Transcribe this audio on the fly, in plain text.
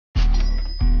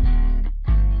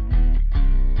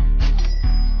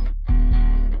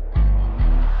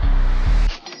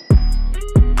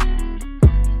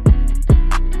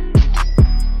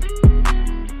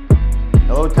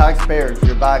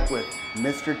back with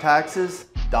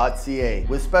MrTaxes.ca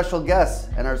with special guests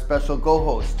and our special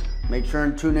co-host. Make sure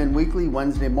and tune in weekly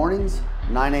Wednesday mornings,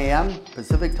 9 a.m.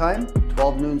 Pacific time,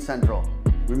 12 noon Central.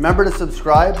 Remember to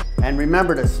subscribe and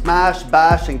remember to smash,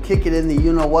 bash, and kick it in the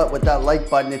you-know-what with that like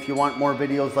button if you want more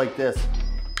videos like this.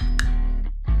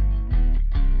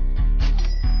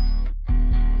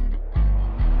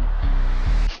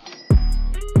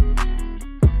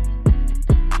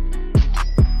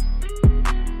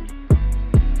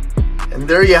 And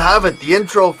there you have it, the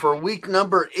intro for week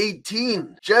number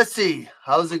 18. Jesse,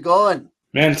 how's it going?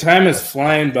 Man, time is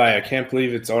flying by. I can't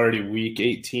believe it's already week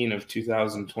 18 of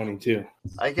 2022.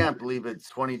 I can't believe it's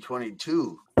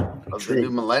 2022 of the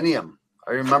new millennium.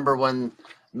 I remember when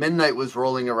midnight was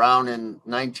rolling around in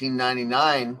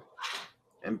 1999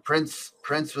 and Prince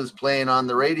was playing on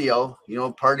the radio, you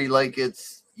know, party like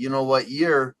it's you know what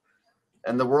year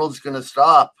and the world's going to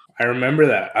stop. I remember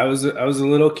that. I was a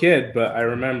little kid, but I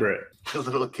remember it. A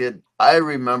little kid. I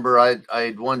remember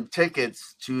I'd won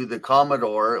tickets to the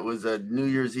Commodore. It was a New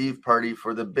Year's Eve party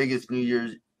for the biggest New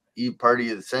Year's Eve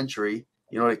party of the century,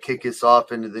 you know, to kick us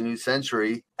off into the new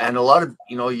century. And a lot of,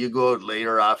 you know, you go out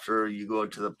later after, you go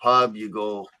to the pub, you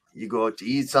go out to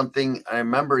eat something. I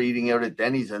remember eating out at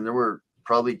Denny's and there were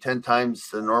probably 10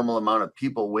 times the normal amount of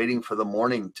people waiting for the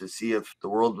morning to see if the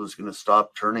world was going to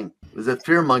stop turning. It was a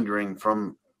fear mongering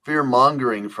from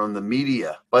the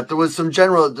media, but there was some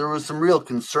real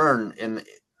concern in,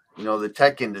 you know, the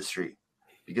tech industry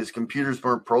because computers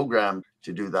weren't programmed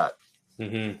to do that.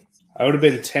 Mm-hmm. I would have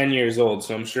been 10 years old,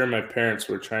 so I'm sure my parents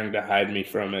were trying to hide me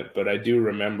from it, but I do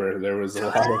remember there was a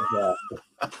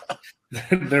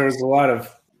lot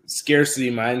of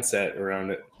scarcity mindset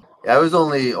around it. Yeah, I was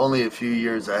only a few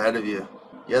years ahead of you.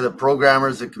 Yeah, the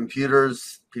programmers, the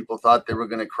computers, people thought they were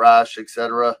going to crash,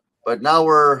 etc. But now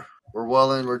we're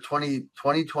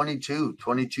 2022,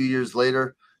 22 years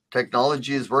later,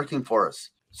 technology is working for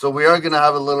us. So we are going to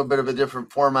have a little bit of a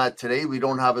different format today. We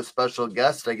don't have a special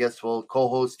guest. I guess we'll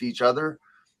co-host each other.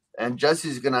 And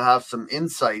Jesse's going to have some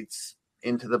insights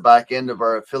into the back end of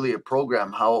our affiliate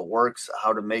program, how it works,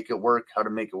 how to make it work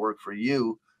for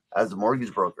you as a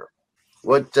mortgage broker.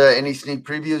 What, any sneak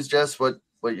previews, Jess? What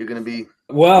you're going to be?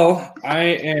 Well, I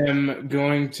am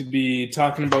going to be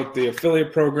talking about the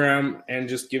affiliate program and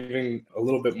just giving a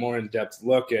little bit more in-depth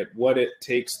look at what it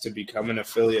takes to become an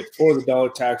affiliate for the Dollar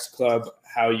Tax Club,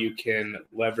 how you can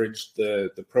leverage the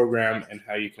program, and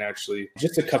how you can actually,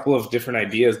 just a couple of different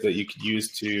ideas that you could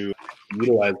use to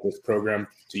utilize this program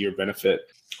to your benefit.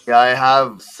 Yeah, I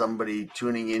have somebody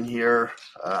tuning in here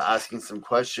asking some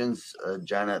questions,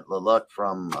 Janet Leluck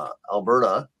from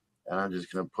Alberta. And I'm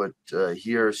just going to put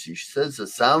here, she says the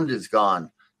sound is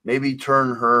gone. Maybe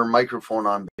turn her microphone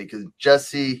on because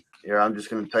Jesse, here, I'm just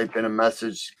going to type in a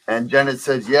message. And Janet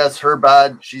says, yes, her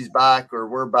bad. She's back, or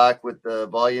we're back with the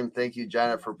volume. Thank you,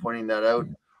 Janet, for pointing that out.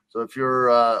 So if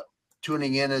you're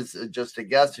tuning in as just a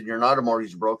guest and you're not a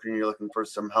mortgage broker and you're looking for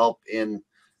some help in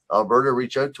Alberta,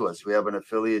 reach out to us. We have an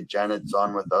affiliate. Janet's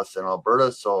on with us in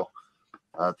Alberta. So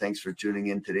thanks for tuning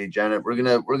in today, Janet. We're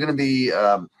gonna be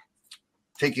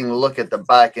taking a look at the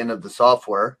back end of the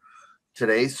software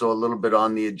today. So a little bit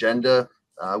on the agenda.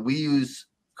 We use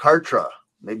Kartra.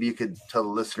 Maybe you could tell the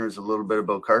listeners a little bit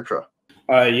about Kartra.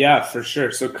 Yeah, for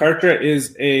sure. So Kartra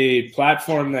is a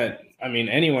platform that, I mean,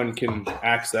 anyone can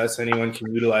access, anyone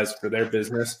can utilize for their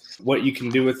business. What you can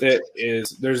do with it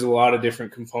is there's a lot of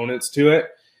different components to it.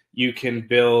 You can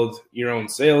build your own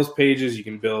sales pages. You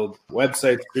can build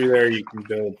websites through there. You can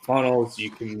build funnels.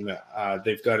 You can.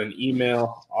 They've got an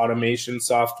email automation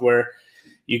software.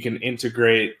 You can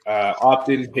integrate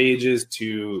opt-in pages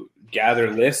to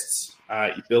gather lists.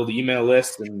 You build email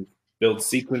lists and build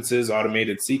sequences,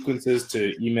 automated sequences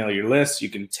to email your lists. You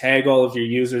can tag all of your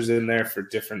users in there for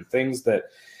different things that,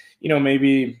 you know,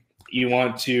 maybe you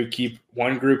want to keep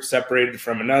one group separated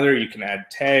from another. You can add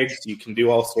tags. You can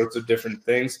do all sorts of different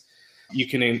things. You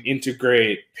can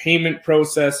integrate payment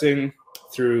processing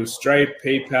through Stripe,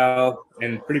 PayPal,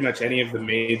 and pretty much any of the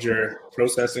major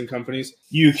processing companies.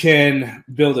 You can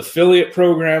build affiliate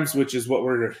programs, which is what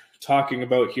we're talking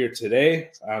about here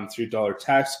today through Dollar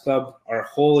Tax Club. Our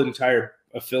whole entire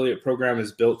affiliate program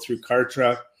is built through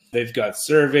Kartra. They've got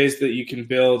surveys that you can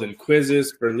build and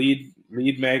quizzes for lead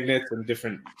magnets and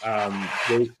different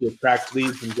ways to attract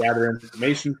leads and gather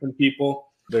information from people.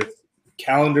 There's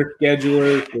calendar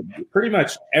schedulers, pretty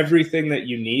much everything that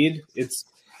you need. It's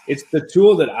the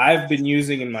tool that I've been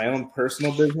using in my own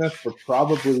personal business for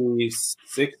probably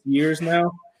 6 years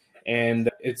now. and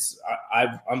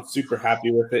I'm super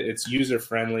happy with it. It's user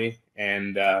friendly,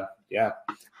 and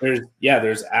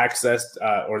there's access,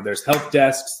 or there's help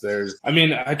desks.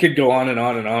 I could go on and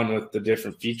on and on with the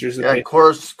different features that they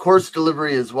course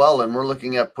delivery as well. And we're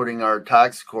looking at putting our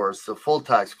tax course, the full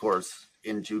tax course,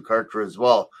 into Kartra as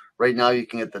well. Right now, you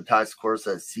can get the tax course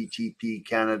at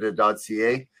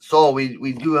ctpcanada.ca. So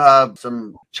we do have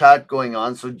some chat going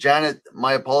on. So Janet,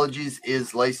 my apologies,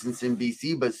 is licensed in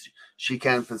BC, but she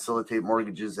can facilitate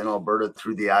mortgages in Alberta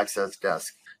through the access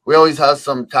desk. We always have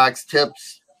some tax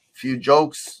tips, few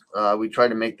jokes. We try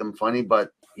to make them funny, but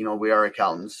we are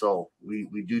accountants, so we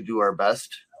do our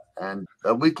best. And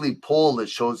a weekly poll that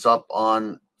shows up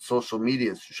on social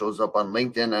media, shows up on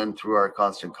LinkedIn and through our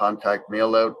constant contact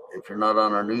mail out. If you're not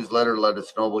on our newsletter, let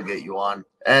us know. We'll get you on.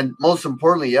 And most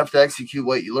importantly, you have to execute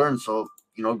what you learn. So,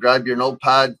 grab your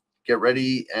notepad, get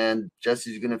ready, and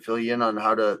Jesse's going to fill you in on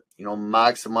how to,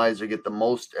 maximize or get the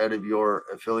most out of your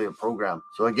affiliate program.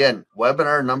 So again,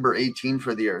 webinar number 18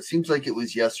 for the year. Seems like it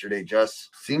was yesterday, Jess.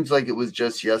 Seems like it was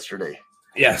just yesterday.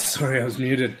 Yeah, sorry, I was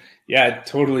muted. Yeah, it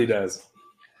totally does.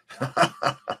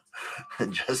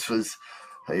 Jess was...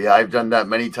 Yeah, I've done that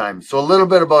many times. So a little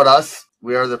bit about us.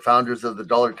 We are the founders of the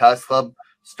Dollar Tax Club.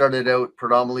 Started out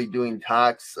predominantly doing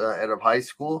tax out of high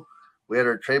school. We had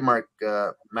our trademark,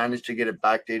 managed to get it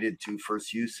backdated to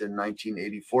first use in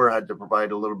 1984. Had to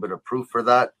provide a little bit of proof for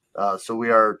that. So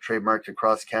we are trademarked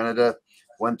across Canada.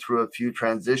 Went through a few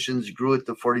transitions, grew it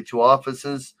to 42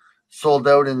 offices, sold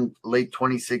out in late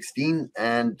 2016,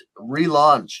 and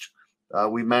relaunched.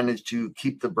 We managed to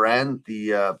keep the brand.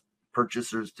 The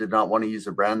purchasers did not want to use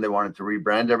the brand. They wanted to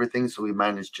rebrand everything. So we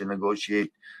managed to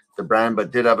negotiate the brand,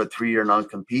 but did have a 3-year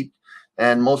non-compete.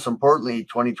 And most importantly,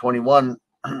 2021,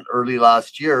 early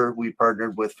last year, we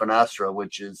partnered with Finastra,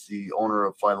 which is the owner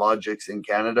of Filogix in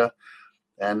Canada.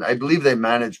 And I believe they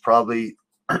manage probably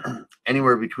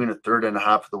anywhere between a third and a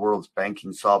half of the world's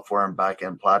banking software and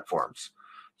back-end platforms.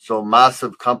 So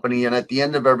massive company. And at the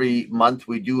end of every month,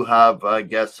 we do have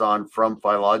guests on from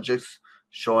Filogix,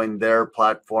 showing their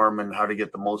platform and how to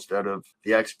get the most out of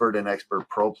the Expert and Expert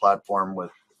Pro platform with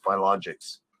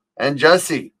Filogix. And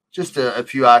Jesse, just a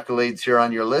few accolades here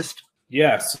on your list.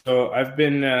 Yeah, so I've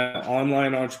been an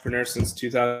online entrepreneur since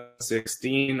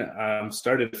 2016.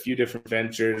 Started a few different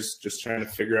ventures, just trying to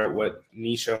figure out what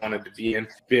niche I wanted to be in.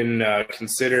 Been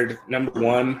considered number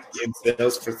one in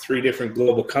sales for 3 different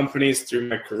global companies through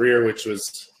my career, which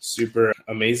was super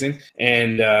amazing.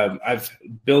 And I've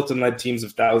built and led teams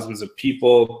of thousands of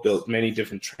people, built many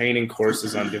different training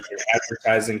courses on different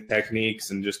advertising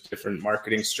techniques and just different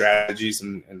marketing strategies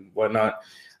and whatnot.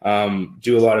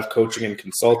 Do a lot of coaching and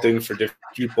consulting for different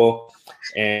people,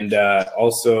 and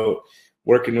also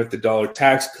working with the Dollar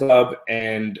Tax Club,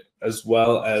 and as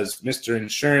well as Mr.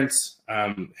 Insurance,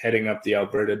 heading up the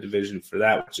Alberta division for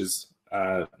that, which is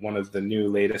one of the new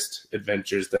latest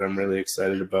adventures that I'm really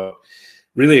excited about,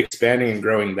 really expanding and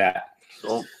growing that.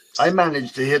 So I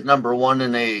managed to hit number one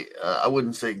in a, I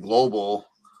wouldn't say global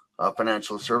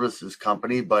financial services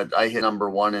company, but I hit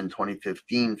number one in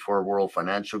 2015 for World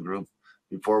Financial Group,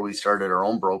 before we started our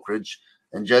own brokerage.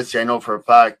 And Jesse, I know for a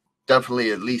fact,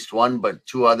 definitely at least one, but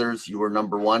 2 others, you were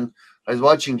number one. I was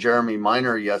watching Jeremy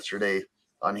Miner yesterday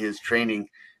on his training,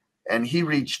 and he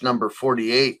reached number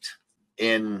 48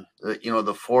 in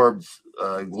the Forbes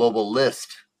global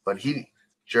list, but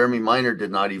Jeremy Miner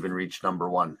did not even reach number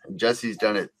one. And Jesse's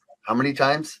done it how many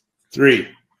times? 3.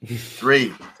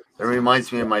 3. That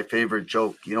reminds me of my favorite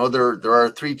joke. There are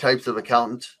 3 types of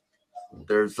accountants.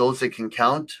 There's those that can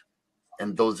count,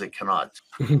 and those that cannot.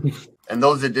 And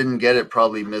those that didn't get it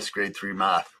probably missed grade 3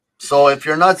 math. So if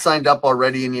you're not signed up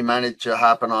already and you managed to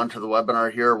happen onto the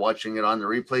webinar here, watching it on the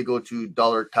replay, go to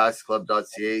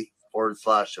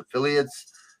dollartaxclub.ca/affiliates,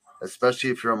 especially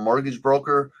if you're a mortgage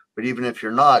broker. But even if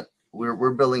you're not,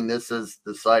 we're building this as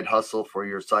the side hustle for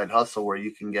your side hustle, where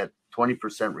you can get 20%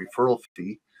 referral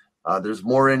fee. There's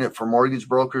more in it for mortgage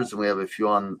brokers, and we have a few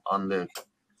on the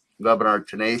webinar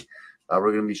today.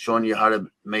 We're going to be showing you how to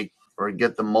make or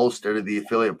get the most out of the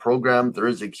affiliate program. There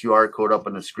is a QR code up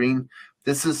on the screen.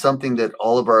 This is something that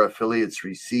all of our affiliates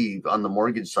receive on the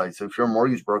mortgage side. So if you're a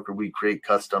mortgage broker, we create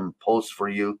custom posts for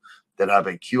you that have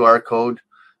a QR code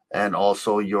and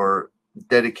also your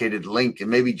dedicated link. And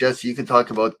maybe, Jesse, you can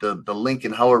talk about the link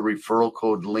and how a referral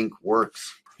code link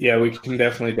works. Yeah, we can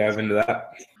definitely dive into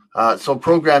that. So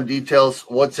program details,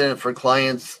 what's in it for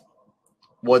clients,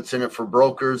 what's in it for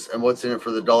brokers, and what's in it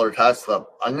for the Dollar Tax Club.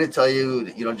 I'm going to tell you,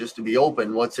 just to be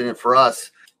open, what's in it for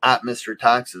us at Mr.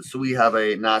 Taxes. So we have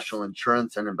a national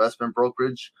insurance and investment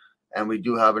brokerage, and we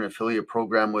do have an affiliate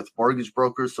program with mortgage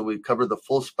brokers. So we cover the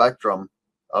full spectrum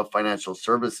of financial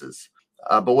services.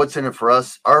 But what's in it for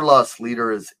us? Our loss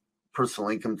leader is personal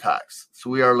income tax. So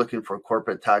we are looking for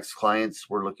corporate tax clients.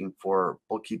 We're looking for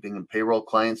bookkeeping and payroll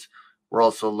clients. We're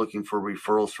also looking for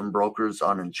referrals from brokers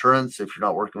on insurance. If you're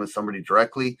not working with somebody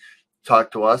directly,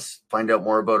 talk to us, find out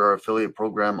more about our affiliate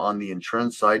program on the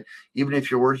insurance side. Even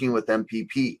if you're working with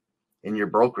MPP in your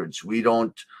brokerage, we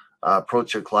don't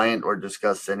approach a client or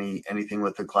discuss anything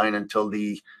with the client until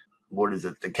the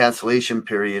cancellation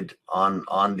period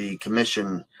on the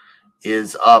commission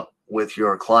is up with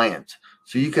your client.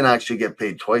 So you can actually get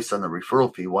paid twice on the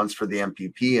referral fee, once for the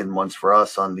MPP and once for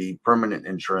us on the permanent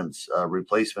insurance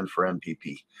replacement for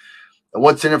MPP. And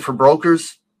what's in it for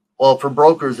brokers? Well, for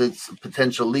brokers, it's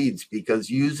potential leads, because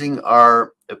using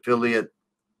our affiliate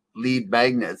lead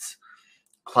magnets,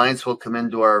 clients will come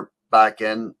into our back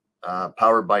end,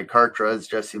 powered by Kartra, as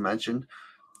Jesse mentioned.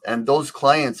 And those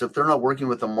clients, if they're not working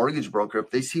with a mortgage broker,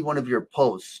 if they see one of your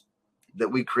posts that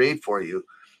we create for you,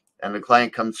 and the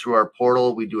client comes through our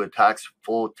portal, we do a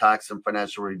full tax and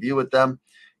financial review with them.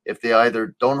 If they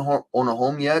either don't own a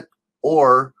home yet,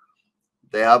 or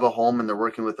they have a home and they're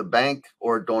working with a bank,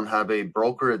 or don't have a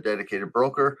broker, a dedicated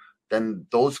broker, then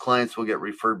those clients will get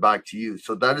referred back to you.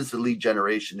 So that is the lead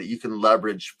generation that you can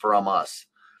leverage from us.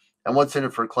 And what's in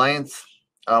it for clients?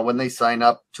 When they sign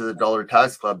up to the Dollar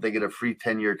Tax Club, they get a free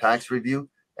 10-year tax review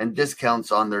and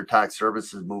discounts on their tax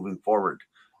services moving forward.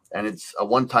 And it's a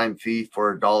one-time fee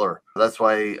for $1. That's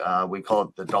why we call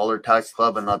it the Dollar Tax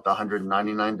Club and not the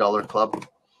 $199 club,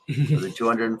 or the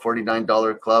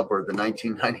 $249 club, or the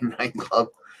 $19.99 club.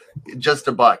 Just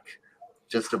a buck,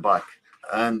 just a buck.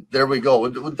 And there we go.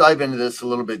 We'll dive into this a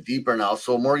little bit deeper now.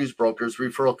 So mortgage brokers,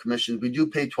 referral commissions, we do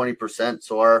pay 20%.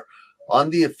 So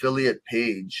on the affiliate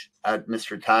page at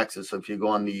Mr. Taxes, so if you go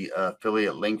on the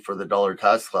affiliate link for the Dollar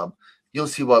Tax Club, you'll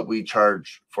see what we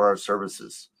charge for our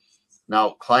services.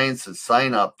 Now, clients that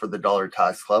sign up for the Dollar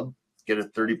Tax Club get a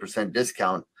 30%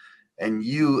 discount, and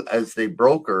you, as the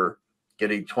broker,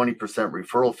 get a 20%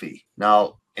 referral fee.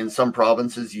 Now, in some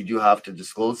provinces, you do have to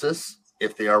disclose this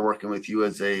if they are working with you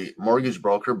as a mortgage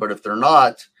broker, but if they're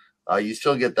not, you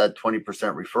still get that 20%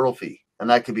 referral fee, and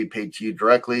that can be paid to you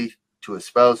directly, to a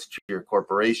spouse, to your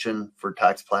corporation, for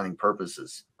tax planning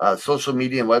purposes. Social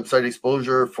media and website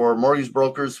exposure for mortgage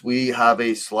brokers, we have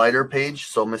a slider page,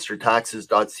 so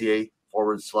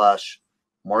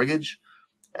mrtaxes.ca/mortgage,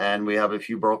 and we have a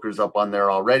few brokers up on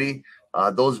there already.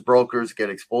 Those brokers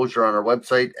get exposure on our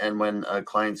website, and when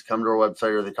clients come to our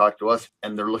website or they talk to us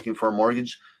and they're looking for a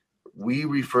mortgage, we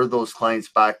refer those clients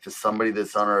back to somebody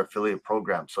that's on our affiliate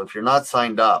program. So if you're not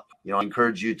signed up, I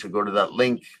encourage you to go to that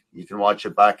link. You can watch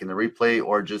it back in the replay,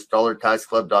 or just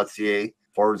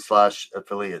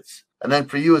dollartaxclub.ca/affiliates. And then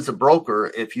for you as a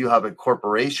broker, if you have a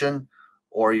corporation,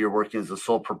 or you're working as a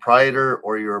sole proprietor,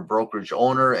 or you're a brokerage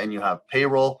owner and you have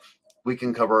payroll, we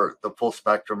can cover the full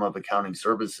spectrum of accounting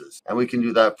services. And we can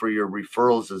do that for your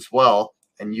referrals as well,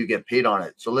 and you get paid on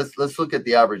it. So let's look at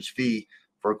the average fee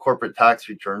for a corporate tax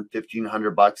return,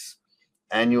 $1,500.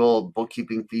 Annual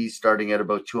bookkeeping fees starting at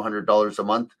about $200 a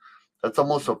month. That's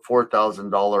almost a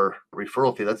 $4,000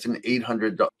 referral fee. That's an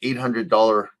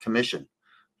 $800 commission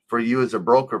for you as a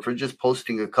broker for just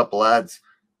posting a couple ads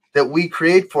that we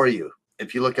create for you.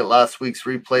 If you look at last week's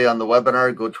replay on the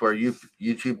webinar, go to our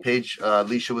YouTube page.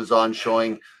 Alicia was on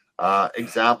showing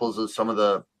examples of some of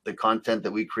the content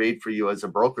that we create for you as a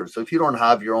broker. So if you don't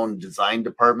have your own design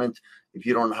department, if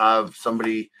you don't have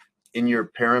somebody in your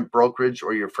parent brokerage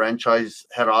or your franchise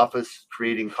head office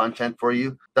creating content for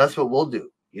you, that's what we'll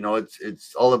do.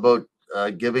 It's all about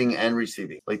giving and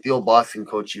receiving. Like the old boxing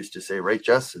coach used to say, right,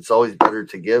 Jess? It's always better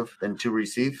to give than to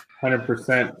receive.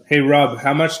 100%. Hey, Rob,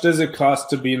 how much does it cost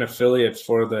to be an affiliate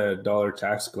for the Dollar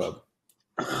Tax Club?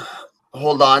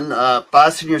 Hold on,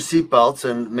 fasten your seatbelts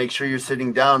and make sure you're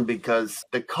sitting down, because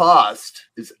the cost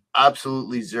is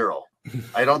absolutely zero.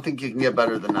 I don't think you can get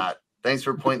better than that. Thanks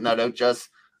for pointing that out, Jess.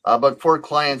 But for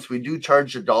clients, we do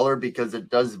charge $1 because it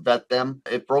does vet them.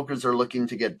 If brokers are looking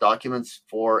to get documents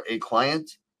for a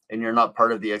client and you're not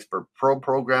part of the Expert Pro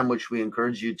program, which we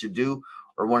encourage you to do,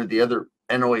 or one of the other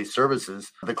NOA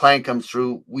services, the client comes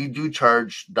through, we do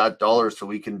charge that $1 so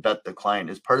we can vet the client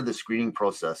as part of the screening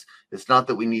process. It's not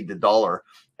that we need the $1.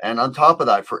 And on top of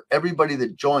that, for everybody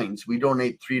that joins, we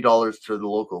donate $3 to the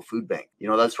local food bank.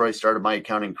 That's where I started my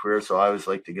accounting career, so I always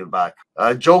like to give back.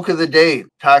 Joke of the day,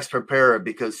 tax preparer,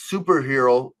 because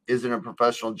superhero isn't a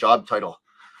professional job title.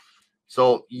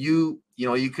 So you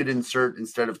could insert,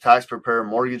 instead of tax preparer,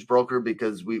 mortgage broker,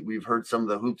 because we've heard some of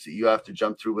the hoops that you have to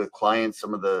jump through with clients,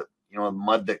 some of the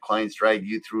mud that clients drag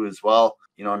you through as well,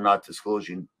 not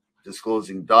disclosing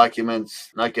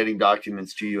documents, not getting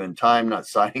documents to you in time, not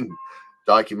signing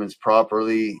documents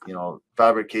properly, you know,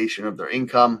 fabrication of their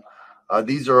income.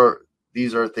 These are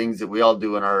things that we all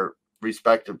do in our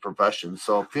respective professions.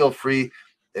 So feel free,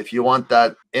 if you want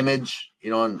that image, you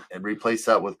know, and replace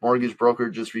that with mortgage broker,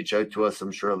 just reach out to us.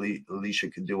 I'm sure Alicia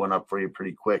could do one up for you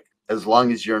pretty quick, as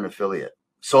long as you're an affiliate.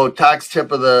 So tax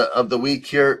tip of the week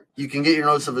here: you can get your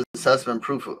notice of assessment,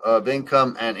 proof of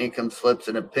income, and income slips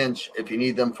in a pinch if you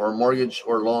need them for a mortgage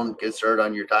or loan. Get started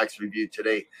on your tax review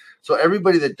today. So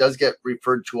everybody that does get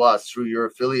referred to us through your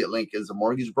affiliate link as a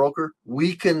mortgage broker,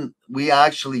 we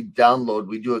actually download,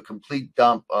 we do a complete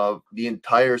dump of the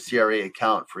entire CRA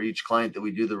account for each client that we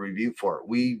do the review for.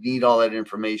 We need all that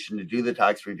information to do the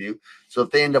tax review. So if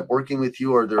they end up working with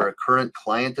you or they're a current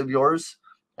client of yours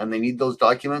and they need those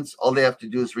documents, all they have to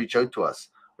do is reach out to us.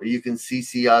 Or you can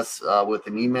CC us with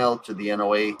an email to the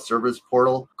NOA service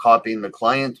portal, copying the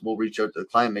client. We'll reach out to the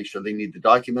client, make sure they need the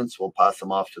documents. We'll pass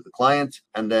them off to the client,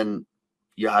 and then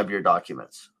you have your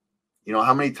documents. You know,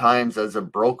 how many times as a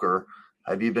broker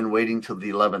have you been waiting till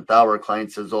the 11th hour?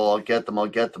 Client says, oh, I'll get them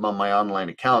on my online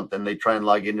account. Then they try and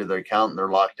log into their account and they're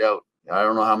locked out. I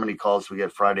don't know how many calls we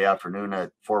get Friday afternoon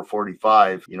at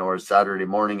 4:45, you know, or Saturday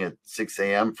morning at 6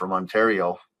 a.m. from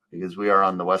Ontario, because we are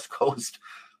on the West Coast,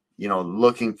 you know,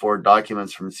 looking for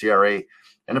documents from CRA.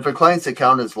 And if a client's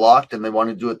account is locked and they want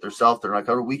to do it themselves, they're not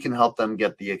covered, we can help them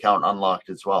get the account unlocked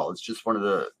as well. It's just one of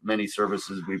the many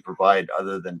services we provide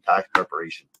other than tax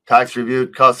preparation. Tax review,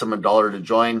 it costs them $1 to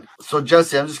join. So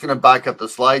Jesse, I'm just going to back up the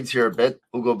slides here a bit.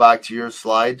 We'll go back to your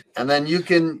slide, and then you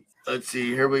can, let's see,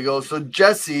 here we go. So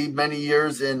Jesse, many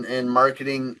years in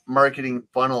marketing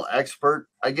funnel expert.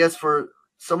 I guess for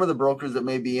some of the brokers that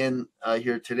may be in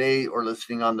here today or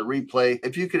listening on the replay,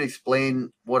 if you could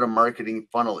explain what a marketing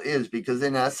funnel is, because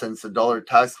in essence, the Dollar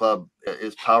Tax Club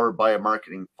is powered by a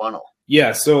marketing funnel.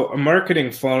 Yeah, so a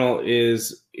marketing funnel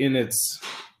is, in its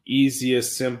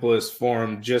easiest, simplest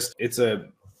form, just it's a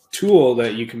tool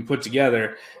that you can put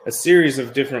together a series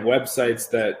of different websites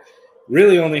that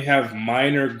really only have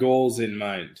minor goals in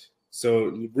mind.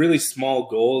 So really small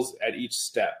goals at each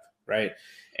step, right?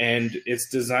 And it's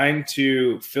designed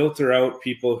to filter out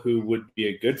people who would be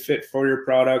a good fit for your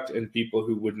product and people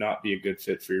who would not be a good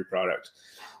fit for your product.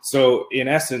 So in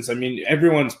essence, I mean,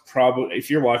 everyone's probably, if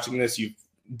you're watching this, you've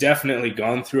definitely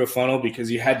gone through a funnel, because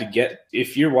you had to get,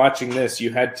 if you're watching this,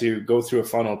 you had to go through a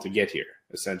funnel to get here,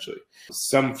 essentially,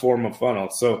 some form of funnel.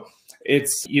 So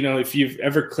it's, you know, if you've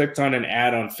ever clicked on an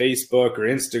ad on Facebook or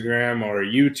Instagram or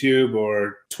YouTube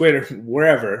or Twitter,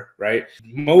 wherever, right?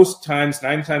 Most times,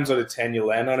 9 times out of 10, you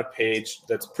land on a page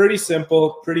that's pretty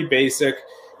simple, pretty basic,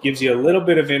 gives you a little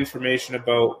bit of information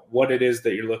about what it is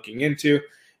that you're looking into.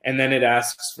 And then it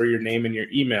asks for your name and your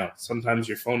email, sometimes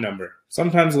your phone number,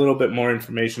 sometimes a little bit more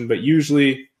information, but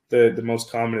usually the most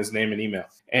common is name and email.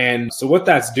 And so what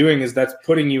that's doing is that's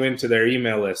putting you into their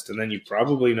email list. And then you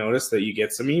probably notice that you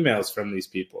get some emails from these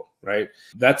people, right?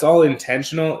 That's all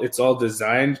intentional. It's all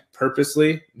designed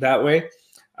purposely that way,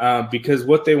 because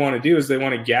what they want to do is they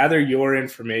want to gather your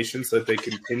information so that they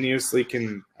continuously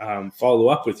can follow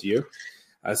up with you.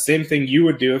 Same thing you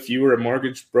would do if you were a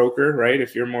mortgage broker, right?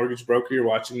 If you're a mortgage broker, you're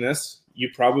watching this, you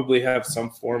probably have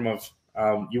some form of,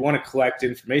 you want to collect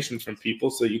information from people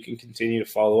so you can continue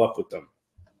to follow up with them.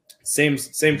 Same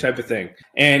type of thing.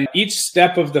 And each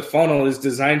step of the funnel is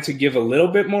designed to give a little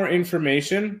bit more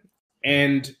information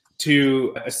and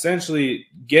to essentially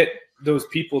get those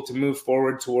people to move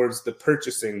forward towards the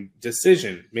purchasing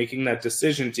decision, making that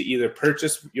decision to either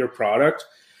purchase your product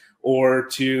or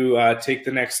to take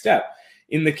the next step.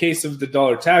 In the case of the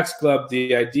Dollar Tax Club,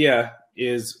 the idea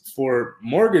is for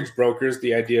mortgage brokers,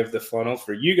 the idea of the funnel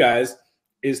for you guys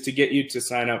is to get you to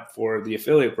sign up for the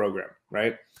affiliate program,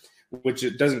 right? Which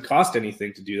it doesn't cost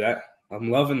anything to do that. I'm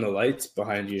loving the lights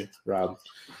behind you, Rob.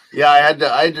 Yeah, I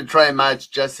had to try and match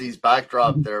Jesse's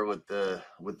backdrop there with the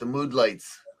mood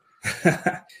lights.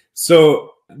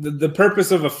 So the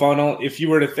purpose of a funnel, if you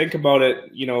were to think about it,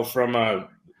 you know, from a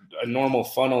normal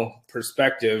funnel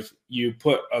perspective, you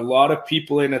put a lot of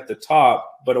people in at the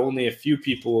top, but only a few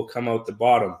people will come out the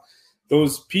bottom.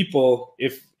 Those people,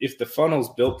 if the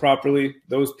funnel's built properly,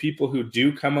 those people who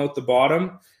do come out the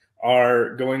bottom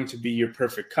are going to be your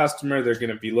perfect customer. They're going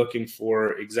to be looking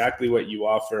for exactly what you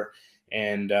offer.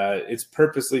 And it's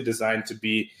purposely designed to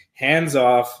be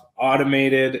hands-off,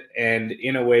 automated, and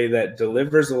in a way that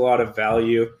delivers a lot of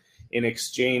value in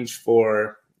exchange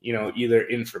for, you know, either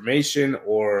information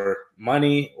or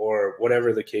money or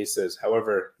whatever the case is,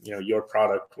 however, you know, your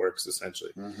product works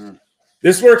essentially. Mm-hmm.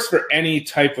 This works for any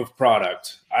type of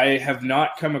product. I have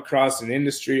not come across an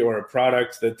industry or a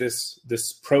product that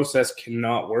this process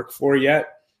cannot work for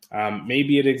yet.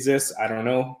 Maybe it exists, I don't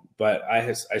know, but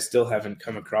I still haven't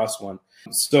come across one.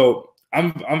 So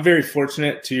I'm very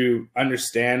fortunate to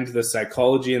understand the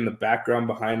psychology and the background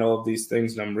behind all of these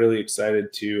things, and I'm really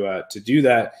excited to do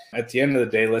that. At the end of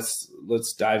the day,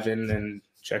 let's dive in and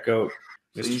check out.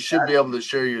 So you should be able to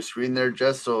share your screen there,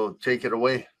 Jess. So take it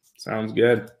away. Sounds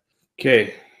good.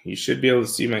 Okay, you should be able to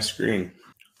see my screen.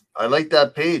 I like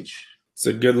that page. It's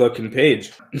a good looking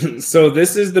page. So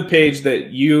this is the page that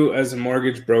you as a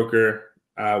mortgage broker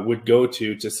would go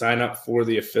to sign up for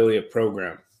the affiliate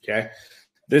program. Okay.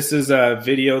 This is a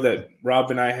video that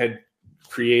Rob and I had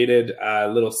created, a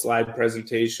little slide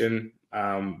presentation,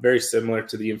 very similar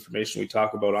to the information we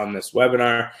talk about on this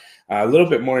webinar, a little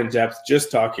bit more in depth, just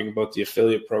talking about the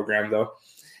affiliate program though.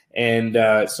 And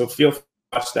so feel free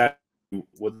to watch that.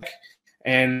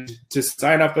 And to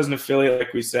sign up as an affiliate,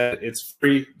 like we said, it's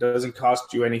free, doesn't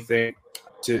cost you anything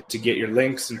to get your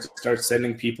links and to start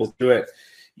sending people to it.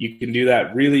 You can do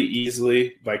that really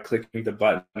easily by clicking the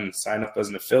button, sign up as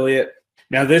an affiliate.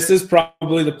 Now, this is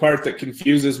probably the part that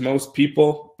confuses most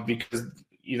people because,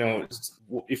 you know,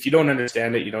 if you don't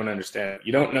understand it, you don't understand it.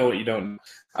 You don't know what you don't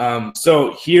know.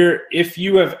 So here, if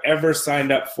you have ever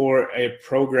signed up for a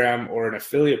program or an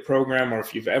affiliate program, or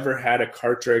if you've ever had a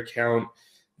Kartra account,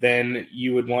 then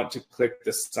you would want to click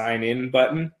the sign in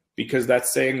button, because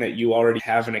that's saying that you already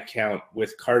have an account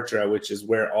with Kartra, which is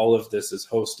where all of this is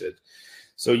hosted.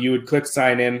 So you would click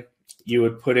sign in, you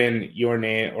would put in your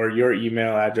name or your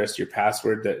email address, your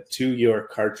password to your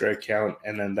Kartra account,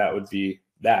 and then that would be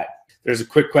that. There's a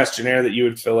quick questionnaire that you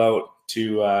would fill out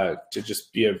to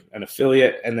just be an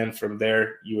affiliate, and then from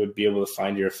there you would be able to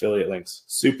find your affiliate links.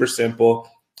 Super simple.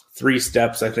 3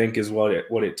 steps, I think, is what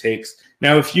it takes.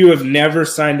 Now, if you have never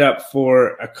signed up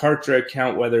for a Kartra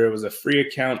account, whether it was a free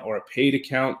account or a paid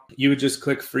account, you would just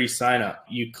click free sign up.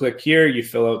 You click here, you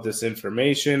fill out this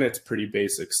information. It's pretty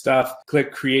basic stuff.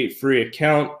 Click create free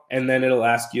account, and then it'll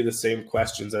ask you the same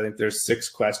questions. I think there's 6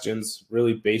 questions,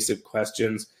 really basic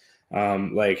questions.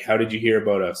 Like, how did you hear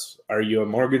about us? Are you a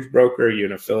mortgage broker? Are you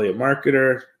an affiliate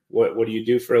marketer? What do you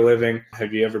do for a living?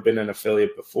 Have you ever been an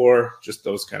affiliate before? Just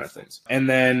those kind of things. And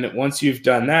then once you've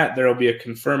done that, there'll be a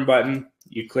confirm button.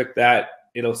 You click that,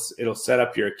 it'll set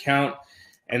up your account.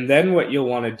 And then what you'll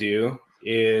want to do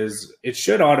is it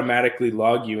should automatically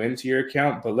log you into your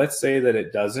account, but let's say that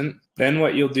it doesn't. Then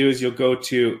what you'll do is you'll go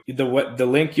to the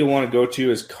link you'll want to go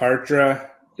to is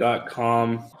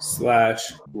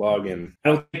kartra.com/login.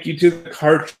 It'll take you to the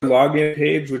Kartra login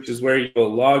page, which is where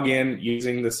you'll log in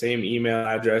using the same email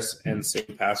address and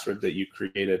same password that you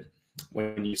created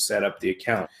when you set up the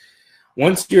account.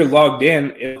 Once you're logged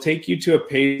in, it'll take you to a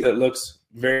page that looks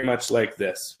very much like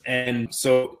this. And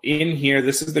so in here,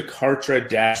 this is the Kartra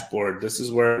dashboard. This is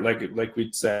where, like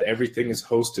we said, everything is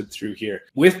hosted through here.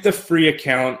 With the free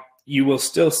account, you will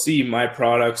still see my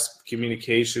products,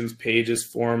 communications, pages,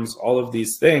 forms, all of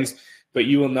these things, but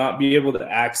you will not be able to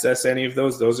access any of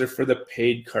those. Those are for the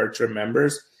paid Kartra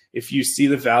members. If you see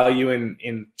the value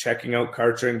in checking out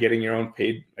Kartra and getting your own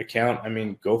paid account, I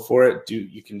mean, go for it.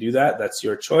 You can do that. That's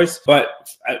your choice. But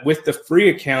with the free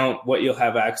account, what you'll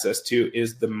have access to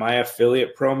is the My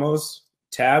Affiliate Promos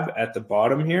tab at the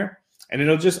bottom here, and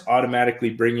it'll just automatically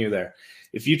bring you there.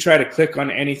 If you try to click on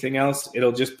anything else,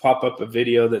 it'll just pop up a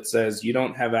video that says you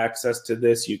don't have access to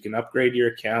this. You can upgrade your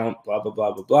account, blah, blah,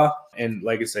 blah, blah, blah. And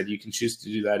like I said, you can choose to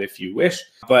do that if you wish.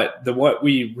 But what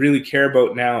we really care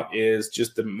about now is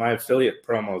just the My Affiliate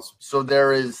Promos. So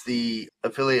there is the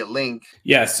affiliate link.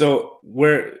 Yeah, so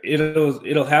where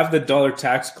it'll have the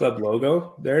DOLLARTAXCLUB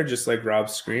logo there, just like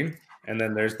Rob's screen. And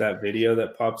then there's that video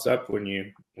that pops up when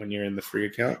you're in the free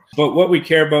account. But what we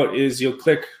care about is you'll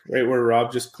click right where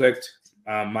Rob just clicked.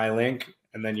 My link,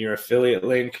 and then your affiliate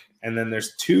link, and then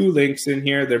there's 2 links in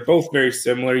here. They're both very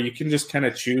similar. You can just kind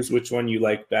of choose which one you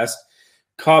like best.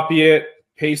 Copy it,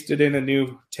 paste it in a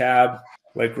new tab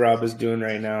like Rob is doing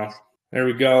right now. There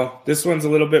we go. This one's a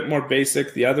little bit more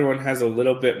basic. The other one has a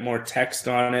little bit more text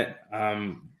on it,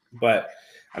 but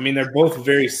I mean, they're both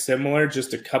very similar,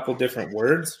 just a couple different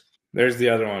words. There's the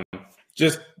other one.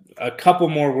 Just a couple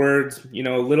more words, a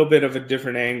little bit of a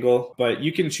different angle, but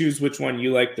you can choose which one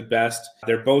you like the best.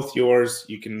 They're both yours.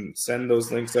 You can send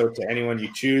those links out to anyone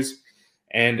you choose.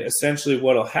 And essentially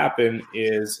what'll happen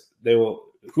is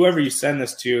whoever you send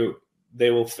this to, they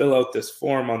will fill out this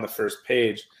form on the first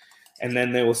page, and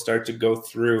then they will start to go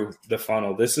through the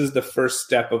funnel. This is the first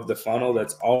step of the funnel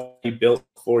that's already built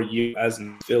for you as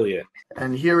an affiliate.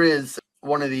 And here is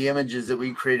one of the images that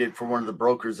we created for one of the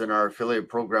brokers in our affiliate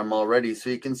program already. So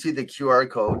you can see the QR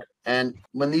code. And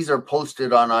when these are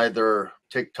posted on either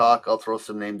TikTok, I'll throw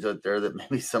some names out there that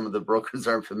maybe some of the brokers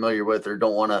aren't familiar with or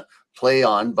don't want to play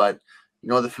on, but You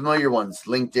know, the familiar ones,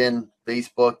 LinkedIn,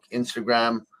 Facebook,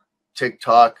 Instagram,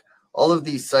 TikTok, all of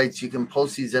these sites, you can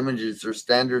post these images. They're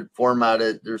standard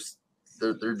formatted.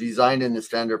 They're designed in the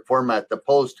standard format to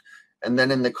post. And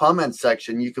then in the comment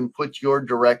section, you can put your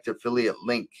direct affiliate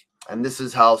link. And this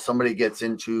is how somebody gets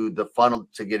into the funnel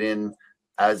to get in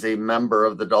as a member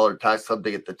of the Dollar Tax Club,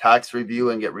 to get the tax review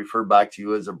and get referred back to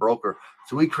you as a broker.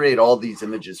 So we create all these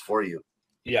images for you.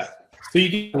 Yeah. So you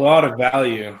get a lot of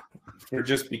value for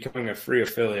just becoming a free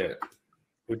affiliate,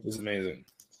 which is amazing.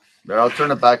 But I'll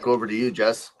turn it back over to you,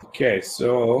 Jess. Okay,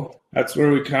 so that's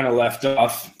where we kind of left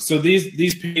off. So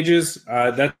these pages,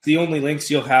 that's the only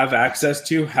links you'll have access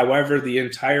to. However, the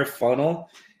entire funnel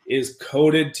is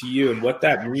coded to you. And what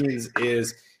that means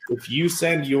is if you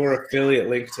send your affiliate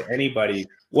link to anybody,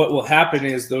 what will happen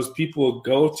is those people will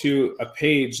go to a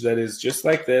page that is just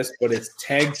like this, but it's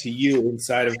tagged to you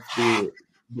inside of the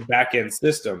back-end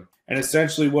system. And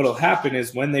essentially what will happen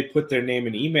is when they put their name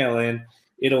and email in,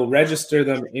 it'll register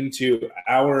them into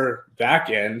our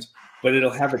back-end, but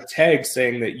it'll have a tag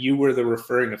saying that you were the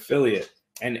referring affiliate.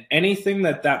 And anything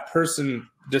that that person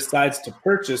decides to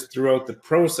purchase throughout the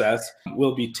process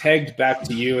will be tagged back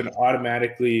to you, and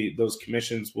automatically those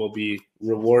commissions will be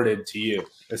rewarded to you,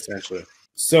 essentially.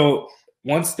 So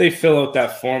once they fill out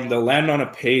that form, they'll land on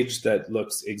a page that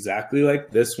looks exactly like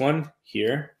this one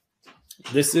here.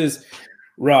 This is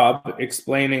Rob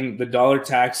explaining the Dollar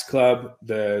Tax Club,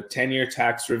 the 10-year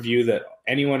tax review that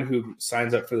anyone who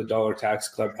signs up for the Dollar Tax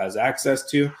Club has access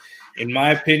to. In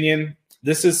my opinion,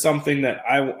 this is something that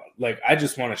I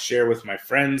just want to share with my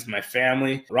friends, my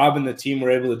family. Rob and the team were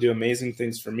able to do amazing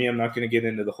things for me. I'm not going to get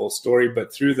into the whole story,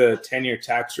 but through the 10-year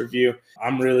tax review,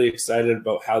 I'm really excited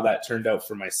about how that turned out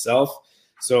for myself.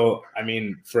 So, I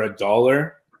mean, for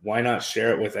 $1, why not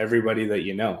share it with everybody that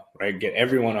you know, right? Get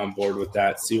everyone on board with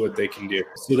that, see what they can do.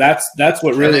 So that's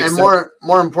what really and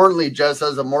more importantly, Jess,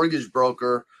 as a mortgage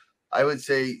broker, I would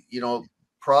say, you know,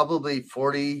 probably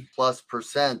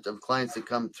 40+% of clients that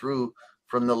come through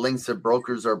from the links that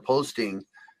brokers are posting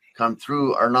come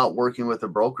through are not working with a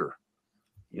broker.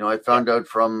 You know, I found out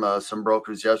from some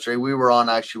brokers yesterday. We were on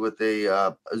actually with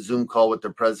a Zoom call with the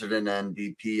president and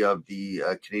VP of the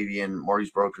Canadian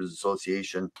Mortgage Brokers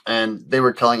Association. And they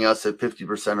were telling us that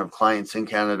 50% of clients in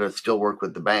Canada still work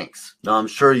with the banks. Now, I'm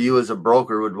sure you as a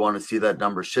broker would want to see that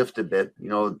number shift a bit, you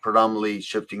know, predominantly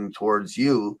shifting towards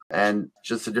you and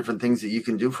just the different things that you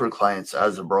can do for clients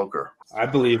as a broker. I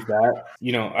believe that.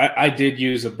 You know, I did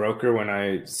use a broker when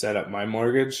I set up my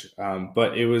mortgage,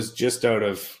 but it was just out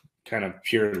of kind of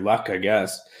pure luck, I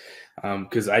guess,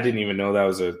 because I didn't even know that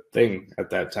was a thing at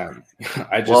that time.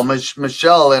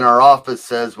 Michelle in our office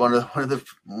says one of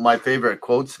my favorite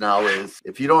quotes now is,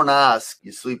 if you don't ask,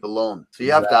 you sleep alone. So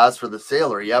you have to ask for the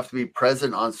sale, or you have to be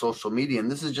present on social media. And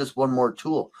this is just one more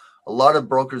tool. A lot of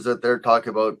brokers out there talk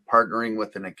about partnering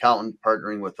with an accountant,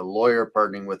 partnering with a lawyer,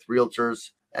 partnering with realtors.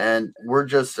 And we're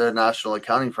just a national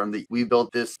accounting firm that we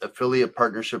built this affiliate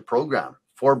partnership program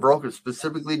for brokers,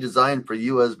 specifically designed for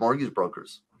you as mortgage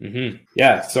brokers. Mm-hmm.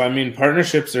 Yeah. So, I mean,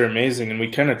 partnerships are amazing. And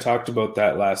we kind of talked about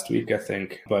that last week, I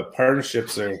think. But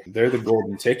partnerships they're the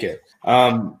golden ticket.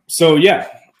 So,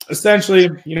 yeah, essentially,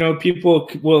 you know,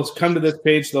 people will come to this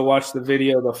page, they'll watch the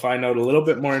video, they'll find out a little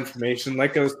bit more information.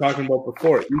 Like I was talking about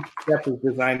before, each step is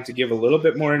designed to give a little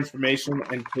bit more information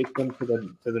and take them to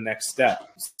the next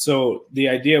step. So the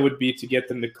idea would be to get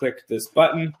them to click this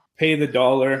button, pay the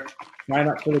 $1, sign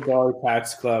up for the Dollar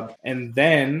Tax Club, and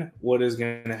then what is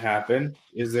going to happen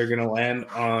is they're going to land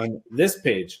on this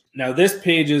page. Now, this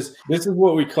is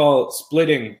what we call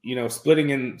splitting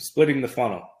the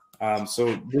funnel.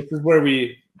 So this is where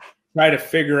we try to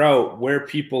figure out where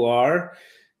people are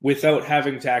without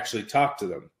having to actually talk to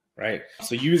them, right?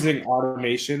 So using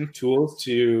automation tools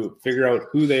to figure out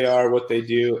who they are, what they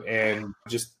do, and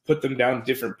just put them down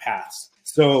different paths.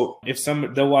 So if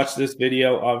they'll watch this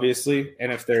video, obviously,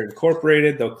 and if they're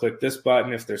incorporated, they'll click this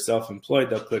button. If they're self-employed,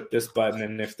 they'll click this button.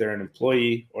 And if they're an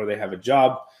employee or they have a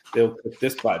job, they'll click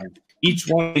this button. Each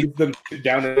one leads them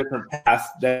down a different path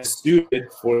that's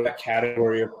suited for that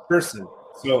category of person.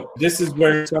 So this is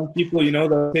where some people, you know,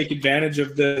 they'll take advantage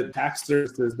of the tax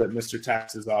services that Mr.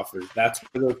 Taxes offers. That's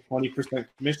where those 20%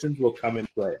 commissions will come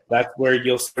into play. That's where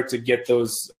you'll start to get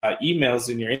those emails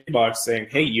in your inbox saying,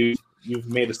 hey, you've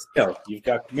made a sale, you've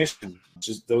got commission.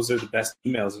 Those are the best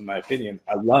emails, in my opinion.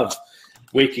 I love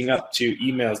waking up to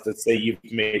emails that say you've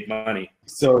made money.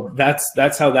 So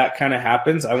that's how that kind of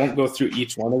happens. I won't go through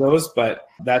each one of those, but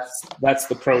that's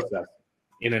the process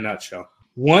in a nutshell.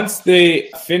 Once they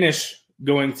finish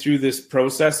going through this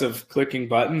process of clicking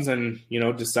buttons and,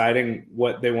 deciding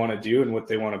what they want to do and what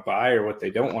they want to buy or what they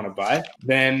don't want to buy,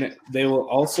 then they will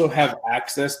also have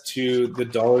access to the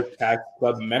Dollar Tax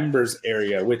Club members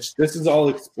area, which this is all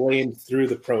explained through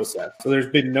the process. So there's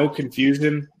been no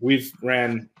confusion. We've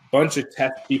ran a bunch of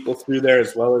test people through there,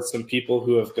 as well as some people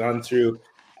who have gone through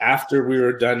after we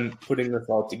were done putting this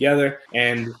all together,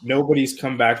 and nobody's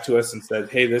come back to us and said,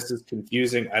 hey, this is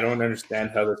confusing, I don't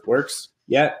understand how this works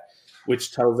yet,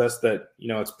 which tells us that,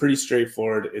 it's pretty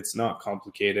straightforward. It's not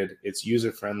complicated. It's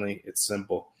user-friendly. It's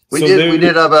simple. We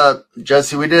did have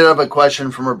a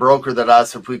question from a broker that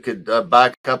asked if we could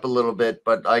back up a little bit,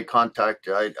 but I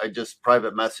just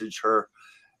private messaged her.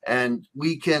 And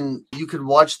you can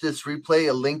watch this replay.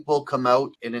 A link will come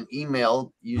out in an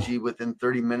email, usually within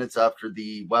 30 minutes after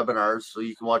the webinars, so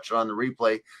you can watch it on the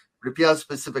replay. But if you have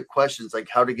specific questions like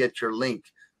how to get your link,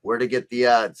 where to get the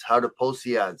ads, how to post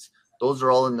the ads, those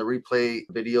are all in the replay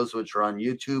videos, which are on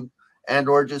YouTube,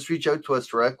 or just reach out to us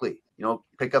directly.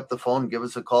 Pick up the phone, give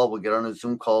us a call. We'll get on a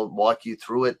Zoom call, walk you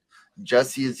through it.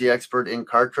 Jesse is the expert in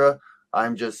Kartra.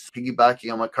 I'm just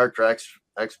piggybacking. I'm a Kartra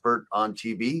expert on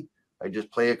TV. I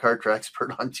just play a Kartra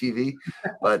expert on TV,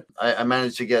 but I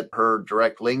managed to get her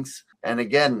direct links. And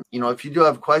again, if you do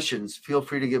have questions, feel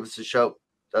free to give us a shout.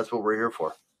 That's what we're here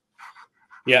for.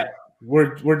 Yeah,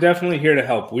 we're definitely here to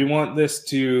help. We want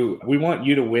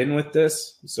you to win with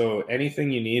this. So anything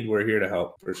you need, we're here to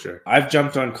help for sure. I've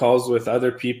jumped on calls with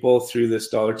other people through this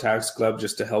Dollar Tax Club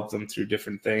just to help them through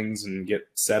different things and get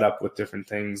set up with different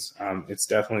things. It's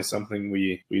definitely something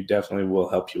we definitely will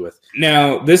help you with.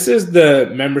 Now, this is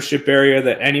the membership area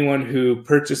that anyone who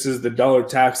purchases the Dollar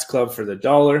Tax Club for the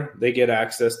 $1, they get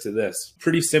access to this.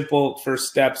 Pretty simple first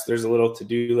steps. There's a little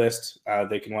to-do list.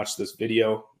 They can watch this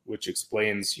video, which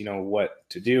explains, what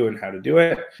to do and how to do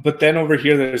it. But then over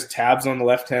here, there's tabs on the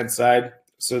left-hand side.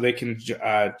 So they can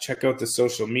check out the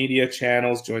social media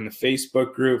channels, join the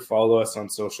Facebook group, follow us on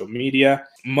social media.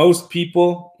 Most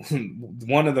people,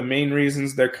 one of the main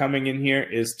reasons they're coming in here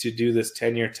is to do this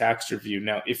 10-year tax review.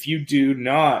 Now, if you do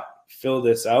not fill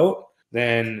this out,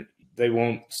 then they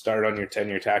won't start on your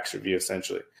 10-year tax review,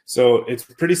 essentially. So it's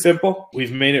pretty simple.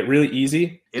 We've made it really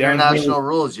easy. International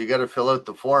rules. You got to fill out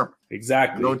the form.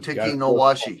 Exactly. No ticky, no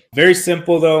washi. Very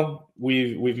simple, though.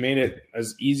 We've made it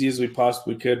as easy as we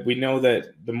possibly could. We know that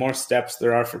the more steps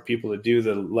there are for people to do,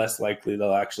 the less likely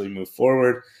they'll actually move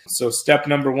forward. So step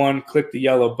number 1, click the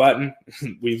yellow button.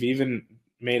 We've even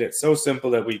made it so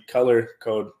simple that we color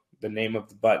code the name of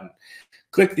the button.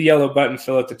 Click the yellow button,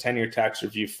 fill out the 10-year tax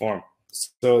review form.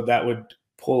 So that would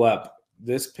pull up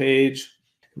this page.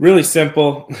 Really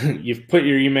simple. You've put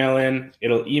your email in.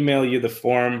 It'll email you the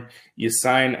form. You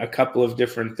sign a couple of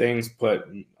different things, but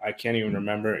I can't even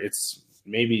remember. It's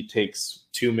maybe takes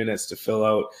 2 minutes to fill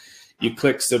out. You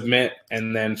click submit,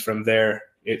 and then from there,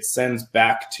 it sends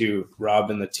back to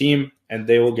Rob and the team, and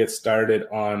they will get started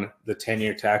on the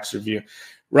 10-year tax review.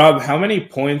 Rob, how many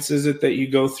points is it that you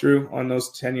go through on those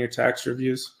 10-year tax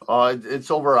reviews?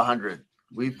 It's over 100.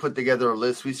 We put together a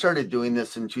list. We started doing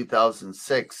this in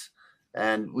 2006.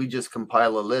 And we just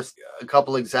compile a list. A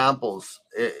couple examples.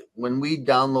 When we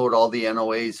download all the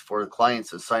NOAs for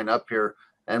clients to sign up here,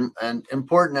 and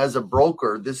important as a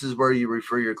broker, this is where you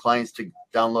refer your clients to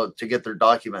download to get their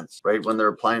documents, right, when they're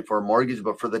applying for a mortgage.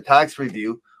 But for the tax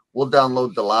review, we'll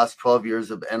download the last 12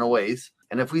 years of NOAs.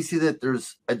 And if we see that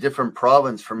there's a different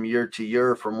province from year to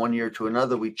year, from one year to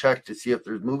another, we check to see if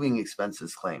there's moving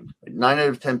expenses claimed. 9 out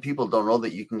of 10 people don't know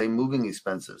that you can claim moving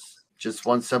expenses. Just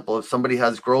one simple, if somebody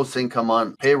has gross income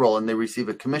on payroll and they receive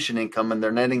a commission income and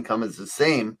their net income is the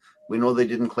same, we know they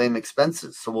didn't claim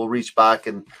expenses. So we'll reach back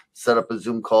and set up a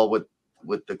Zoom call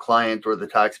with the client or the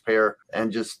taxpayer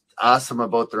and just ask them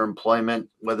about their employment,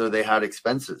 whether they had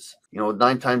expenses.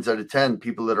 9 times out of 10,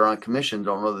 people that are on commission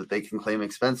don't know that they can claim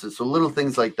expenses. So little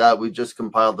things like that, we've just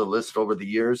compiled the list over the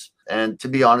years. And to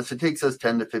be honest, it takes us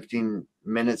 10 to 15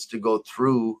 minutes to go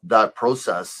through that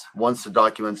process once the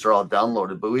documents are all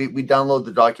downloaded. But we download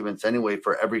the documents anyway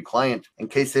for every client in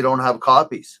case they don't have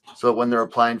copies. So when they're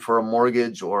applying for a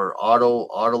mortgage or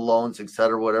auto loans, et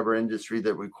cetera, whatever industry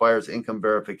that requires income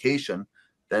verification,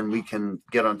 then we can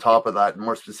get on top of that and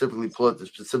more specifically pull out the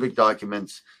specific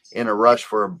documents in a rush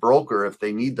for a broker if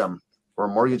they need them for a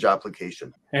mortgage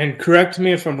application. And correct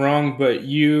me if I'm wrong, but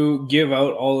you give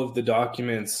out all of the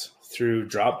documents through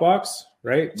Dropbox,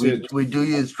 right? We do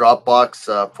use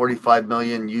Dropbox, 45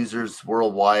 million users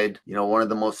worldwide, one of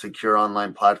the most secure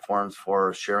online platforms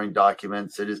for sharing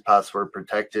documents. It is password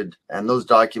protected, and those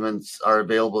documents are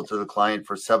available to the client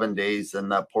for 7 days,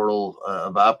 and that portal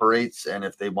evaporates. And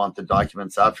if they want the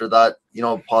documents after that,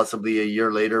 possibly a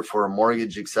year later for a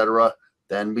mortgage, etc.,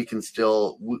 then we can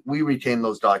still, we retain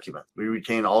those documents. We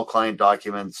retain all client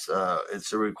documents.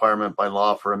 It's a requirement by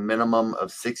law for a minimum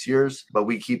of 6 years, but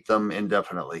we keep them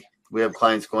indefinitely. We have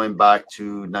clients going back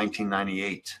to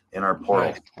 1998 in our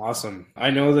portal. Nice. Awesome. I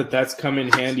know that that's come in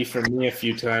handy for me a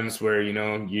few times where, you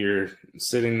know, you're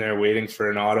sitting there waiting for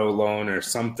an auto loan or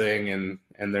something and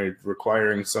they're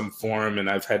requiring some form, and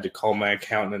I've had to call my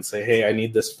accountant and say, hey, I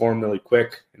need this form really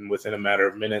quick. And within a matter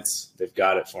of minutes, they've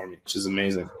got it for me, which is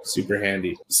amazing. Super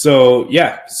handy. So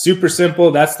yeah, super simple.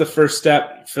 That's the first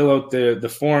step. Fill out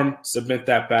the form, submit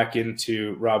that back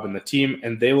into Rob and the team,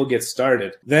 and they will get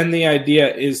started. Then the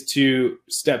idea is to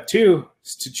step 2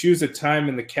 is to choose a time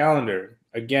in the calendar.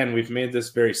 Again, we've made this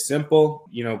very simple.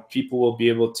 You know, people will be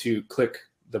able to click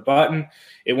the button.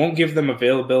 It won't give them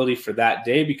availability for that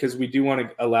day because we do want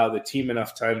to allow the team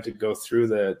enough time to go through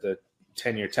the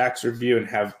 10-year tax review and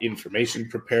have information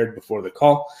prepared before the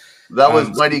call. That was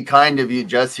mighty kind of you,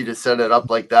 Jesse, to set it up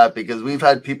like that, because we've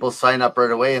had people sign up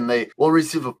right away and they will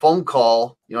receive a phone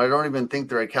call. You know, I don't even think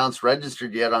their account's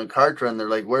registered yet on Kartra, and they're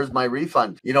like, where's my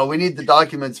refund? You know, we need the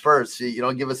documents first. You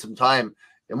know, give us some time.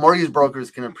 And mortgage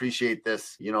brokers can appreciate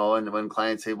this, you know, and when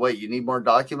clients say, wait, you need more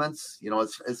documents, you know,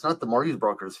 it's not the mortgage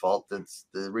broker's fault. It's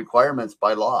the requirements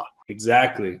by law.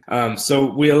 Exactly. So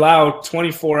we allow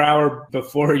 24-hour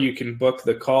before you can book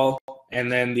the call. And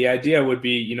then the idea would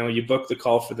be, you know, you book the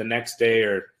call for the next day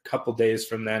or a couple days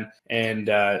from then.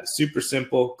 And super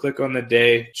simple. Click on the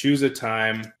day, choose a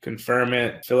time, confirm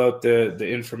it, fill out the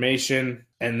information,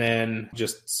 and then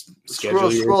just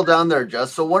scroll down there,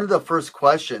 Jess. So one of the first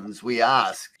questions we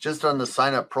ask just on the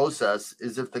sign up process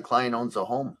is if the client owns a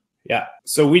home. Yeah.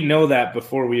 So we know that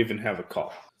before we even have a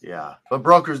call. Yeah. But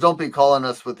brokers, don't be calling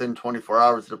us within 24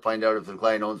 hours to find out if the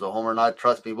client owns a home or not.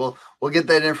 Trust me, we'll get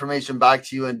that information back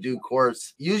to you in due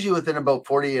course, usually within about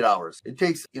 48 hours. It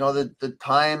takes, you know, the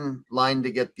timeline to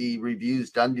get the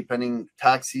reviews done, depending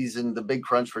tax season, the big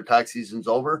crunch for tax season's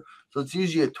over. So it's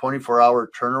usually a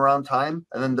 24-hour turnaround time.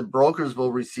 And then the brokers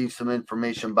will receive some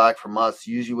information back from us,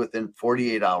 usually within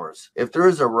 48 hours. If there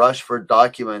is a rush for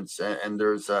documents and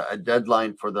there's a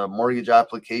deadline for the mortgage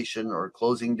application or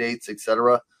closing dates,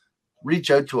 etc.,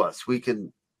 reach out to us. We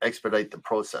can expedite the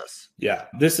process. Yeah,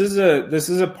 this is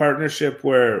a partnership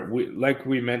where we, like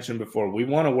we mentioned before, we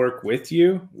want to work with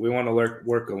you. We want to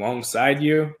work alongside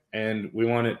you, and we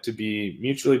want it to be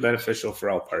mutually beneficial for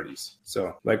all parties.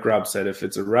 So like Rob said, if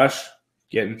it's a rush,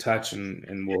 get in touch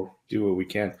and we'll do what we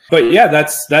can. But yeah,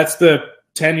 that's the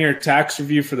 10-year tax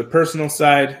review for the personal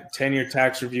side. 10-year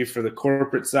tax review for the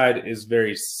corporate side is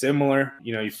very similar.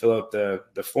 You know, you fill out the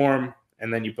form,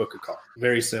 and then you book a call.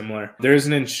 Very similar. There's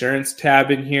an insurance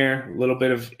tab in here, a little bit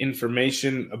of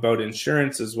information about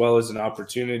insurance, as well as an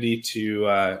opportunity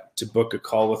to book a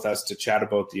call with us to chat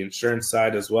about the insurance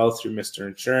side as well through Mr.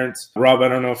 Insurance. Rob, I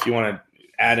don't know if you want to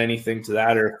add anything to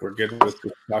that, or if we're good with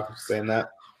saying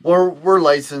that. We're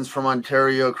licensed from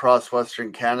Ontario across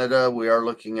Western Canada. We are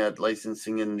looking at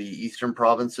licensing in the Eastern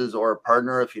provinces, or a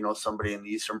partner if you know somebody in the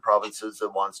Eastern provinces that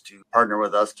wants to partner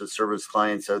with us to service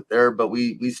clients out there. But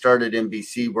we started in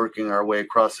BC, working our way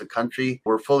across the country.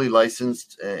 We're fully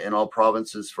licensed in all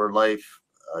provinces for life,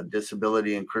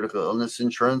 disability, and critical illness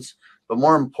insurance. But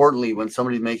more importantly, when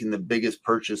somebody's making the biggest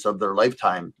purchase of their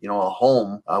lifetime, you know, a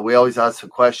home, we always ask the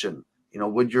question, you know,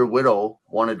 would your widow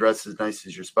want to dress as nice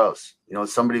as your spouse? You know,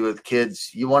 somebody with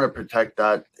kids, you want to protect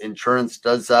that. Insurance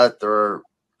does that. There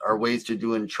are ways to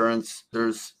do insurance.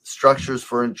 There's structures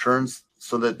for insurance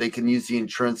so that they can use the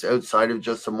insurance outside of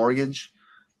just a mortgage,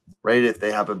 right? If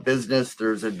they have a business,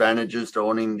 there's advantages to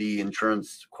owning the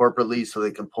insurance corporately so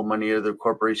they can pull money out of their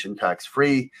corporation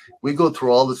tax-free. We go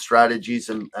through all the strategies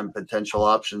and potential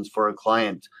options for a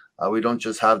client. We don't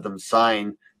just have them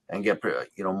sign and get,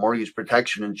 you know, mortgage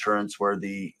protection insurance where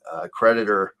the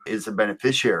creditor is a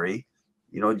beneficiary.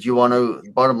 You know,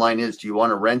 bottom line is, do you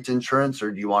want to rent insurance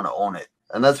or do you want to own it?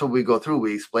 And that's what we go through.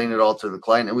 We explain it all to the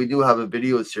client. And we do have a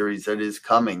video series that is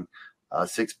coming,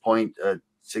 10-minute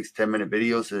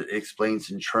videos that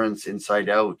explains insurance inside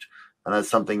out. And that's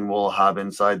something we'll have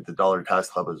inside the Dollar Tax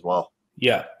Club as well.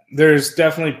 Yeah, there's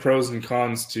definitely pros and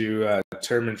cons to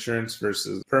term insurance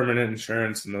versus permanent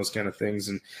insurance and those kind of things.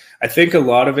 And I think a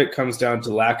lot of it comes down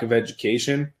to lack of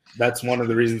education. That's one of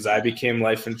the reasons I became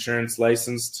life insurance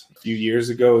licensed a few years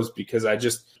ago, is because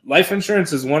life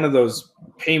insurance is one of those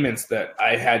payments that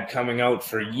I had coming out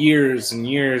for years and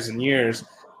years and years,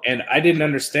 and I didn't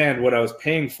understand what I was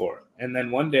paying for. And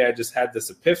then one day I just had this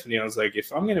epiphany. I was like,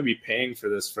 if I'm going to be paying for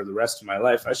this for the rest of my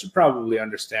life, I should probably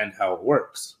understand how it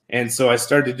works. And so I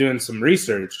started doing some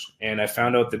research, and I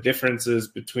found out the differences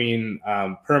between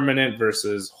permanent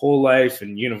versus whole life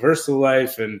and universal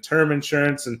life and term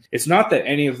insurance. And it's not that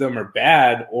any of them are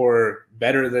bad or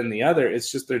better than the other.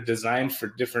 It's just they're designed for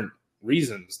different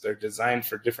reasons. They're designed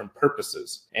for different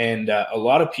purposes. And a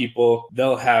lot of people,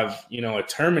 they'll have, a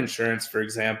term insurance, for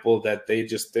example, that they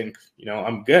just think,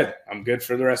 I'm good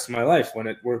for the rest of my life, when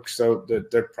it works out that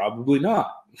they're probably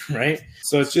not. Right.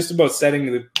 So it's just about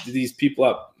setting these people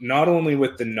up, not only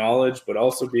with the knowledge, but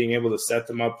also being able to set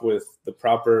them up with the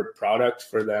proper product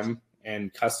for them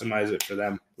and customize it for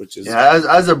them, which is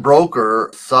as a broker,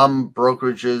 some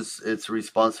brokerages, it's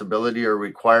responsibility or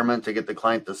requirement to get the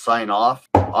client to sign off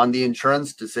on the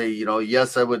insurance to say,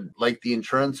 yes, I would like the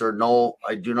insurance, or no,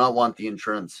 I do not want the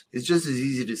insurance. It's just as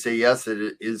easy to say yes as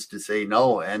it is to say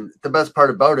no. And the best part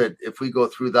about it, if we go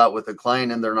through that with a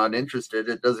client and they're not interested,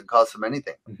 it doesn't cost them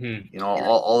anything. Mm-hmm.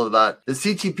 All of that. The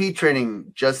CTP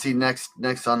training, Jesse,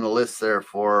 next on the list there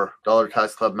for Dollar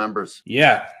Tax Club members.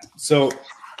 Yeah. So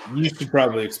you should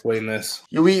probably explain this.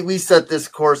 We set this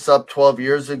course up 12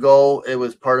 years ago. It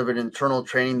was part of an internal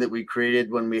training that we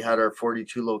created when we had our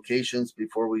 42 locations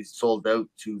before we sold out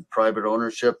to private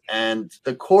ownership. And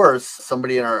the course,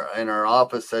 somebody in our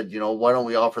office said, why don't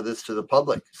we offer this to the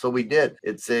public? So we did.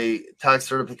 It's a tax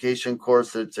certification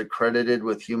course that's accredited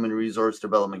with Human Resource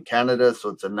Development Canada. So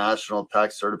it's a national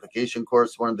tax certification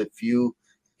course, one of the few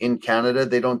in Canada.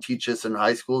 They don't teach this in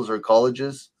high schools or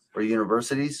colleges or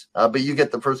universities, but you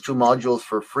get the first 2 modules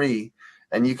for free,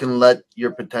 and you can let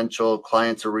your potential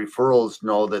clients or referrals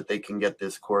know that they can get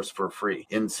this course for free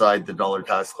inside the Dollar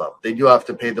Tax Club. They do have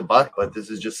to pay the buck, but this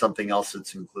is just something else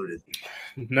that's included.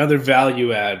 Another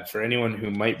value add for anyone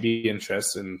who might be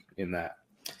interested in that.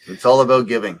 It's all about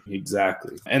giving.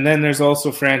 Exactly. And then there's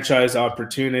also franchise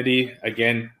opportunity.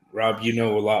 Again, Rob, you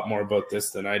know a lot more about this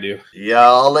than I do. Yeah,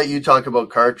 I'll let you talk about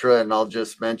Kartra, and I'll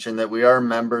just mention that we are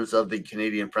members of the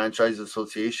Canadian Franchise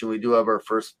Association. We do have our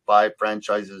first 5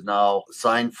 franchises now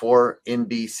signed for in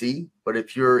BC. But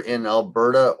if you're in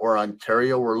Alberta or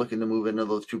Ontario, we're looking to move into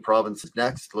those 2 provinces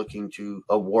next, looking to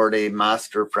award a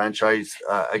master franchise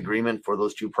agreement for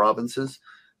those 2 provinces.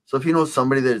 So if you know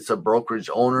somebody that's a brokerage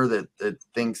owner that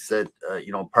thinks that,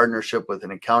 partnership with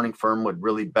an accounting firm would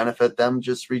really benefit them,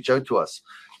 just reach out to us.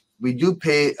 We do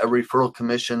pay a referral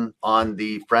commission on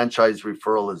the franchise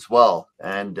referral as well.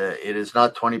 And it is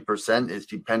not 20%. It's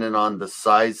dependent on the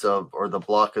size of or the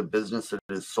block of business that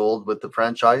is sold with the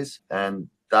franchise. And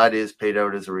that is paid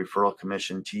out as a referral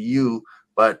commission to you.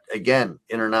 But again,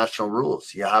 international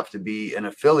rules. You have to be an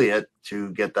affiliate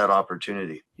to get that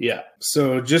opportunity. Yeah.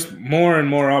 So just more and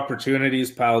more opportunities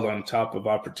piled on top of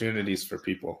opportunities for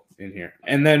people in here.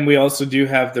 And then we also do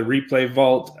have the replay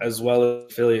vault as well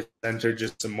as affiliate center,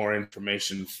 just some more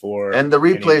information for. And the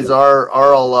replays are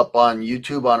all up on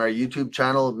YouTube, on our YouTube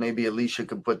channel. Maybe Alicia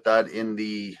could put that in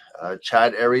the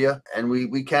chat area. And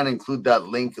we can include that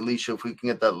link, Alicia, if we can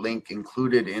get that link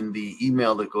included in the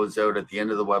email that goes out at the end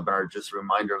of the webinar, just a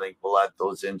reminder link, we'll add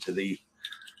those into the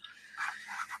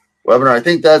webinar. I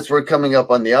think we're coming up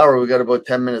on the hour. We got about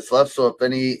 10 minutes left. So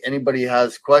if anybody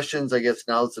has questions, I guess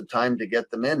now's the time to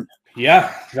get them in.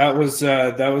 Yeah, that was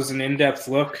an in-depth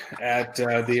look at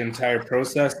the entire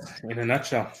process in a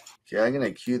nutshell. Okay, I'm going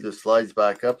to cue the slides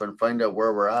back up and find out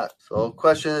where we're at. So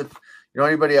question, if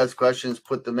anybody has questions,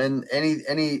 put them in.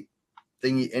 Any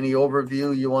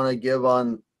overview you want to give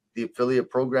on the affiliate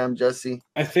program, Jesse?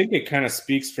 I think it kind of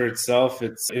speaks for itself.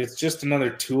 It's just another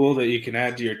tool that you can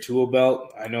add to your tool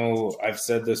belt. I know I've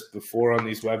said this before on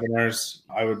these webinars.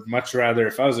 I would much rather,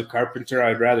 if I was a carpenter,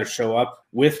 I'd rather show up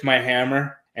with my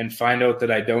hammer and find out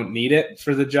that I don't need it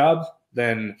for the job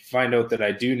than find out that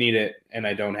I do need it and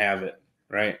I don't have it,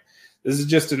 right? This is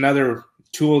just another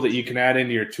tool that you can add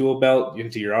into your tool belt,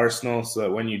 into your arsenal, so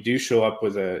that when you do show up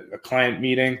with a client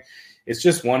meeting, it's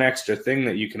just one extra thing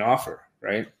that you can offer,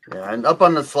 right? Yeah, and up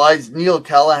on the slides, Neil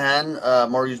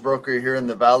Callahan, mortgage broker here in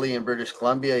the Valley in British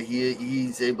Columbia.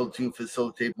 He's able to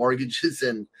facilitate mortgages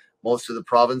in most of the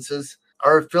provinces.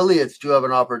 Our affiliates do have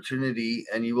an opportunity,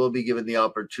 and you will be given the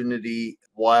opportunity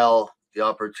while the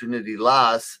opportunity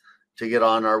lasts to get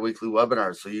on our weekly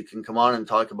webinars. So you can come on and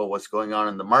talk about what's going on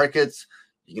in the markets.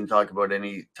 You can talk about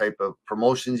any type of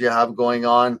promotions you have going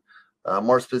on.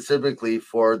 More specifically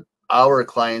for our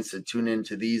clients that tune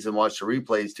into these and watch the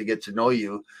replays to get to know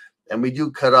you. And we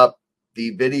do cut up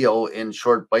the video in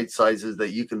short bite sizes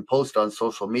that you can post on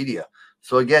social media.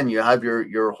 So again, you have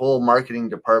your whole marketing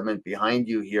department behind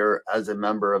you here as a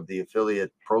member of the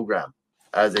affiliate program,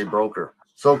 as a broker.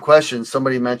 So questions,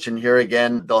 somebody mentioned here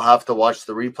again, they'll have to watch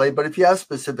the replay. But if you have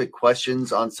specific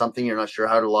questions on something you're not sure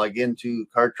how to log into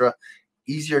Kartra,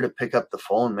 easier to pick up the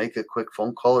phone, make a quick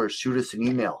phone call or shoot us an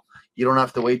email. You don't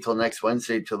have to wait till next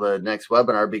Wednesday till the next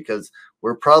webinar, because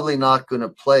we're probably not going to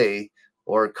play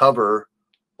or cover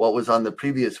what was on the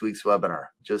previous week's webinar.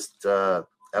 Just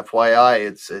FYI,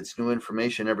 it's new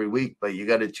information every week, but you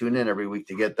got to tune in every week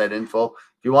to get that info.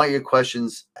 If you want your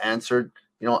questions answered,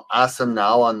 ask them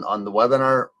now on the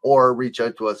webinar or reach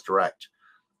out to us direct.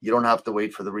 You don't have to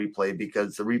wait for the replay,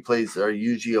 because the replays are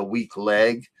usually a week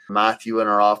lag. Matthew in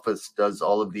our office does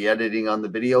all of the editing on the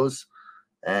videos,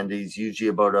 and he's usually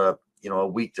about a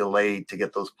week delay to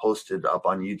get those posted up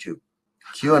on YouTube.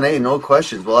 Q&A, no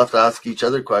questions. We'll have to ask each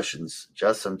other questions,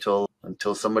 Jess, until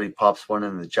somebody pops one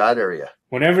in the chat area.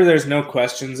 Whenever there's no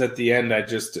questions at the end, I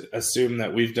just assume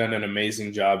that we've done an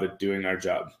amazing job at doing our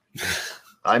job.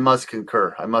 I must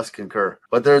concur.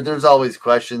 But there's always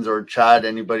questions or chat.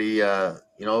 Anybody,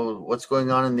 what's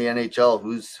going on in the NHL?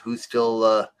 Who's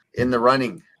still in the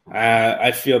running?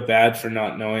 I feel bad for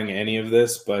not knowing any of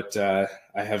this, but I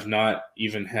have not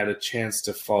even had a chance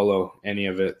to follow any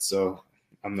of it, so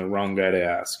I'm the wrong guy to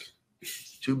ask.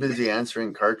 Too busy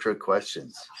answering Kartra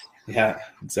questions. Yeah,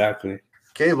 exactly.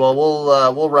 Okay, well,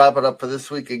 we'll wrap it up for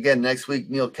this week. Again, next week,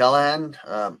 Neil Callahan,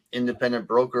 independent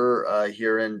broker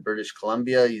here in British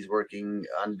Columbia. He's working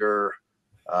under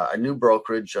a new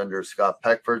brokerage under Scott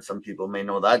Peckford. Some people may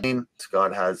know that name.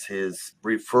 Scott has his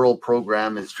referral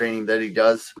program, his training that he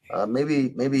does.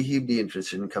 Maybe he'd be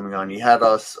interested in coming on. He had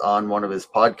us on one of his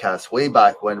podcasts way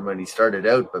back when he started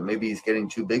out, but maybe he's getting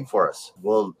too big for us.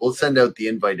 We'll send out the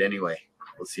invite anyway.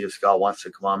 We'll see if Scott wants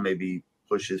to come on, maybe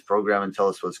push his program and tell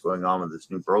us what's going on with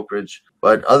this new brokerage.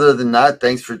 But other than that,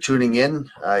 thanks for tuning in.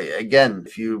 Again,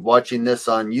 if you're watching this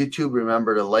on YouTube,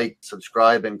 remember to like,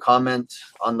 subscribe, and comment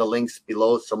on the links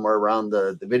below somewhere around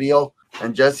the video.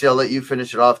 And Jesse, I'll let you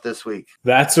finish it off this week.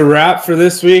 That's a wrap for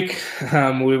this week.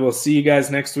 We will see you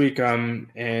guys next week. And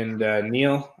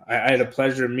Neil, I had a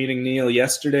pleasure of meeting Neil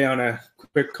yesterday on a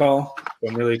quick call.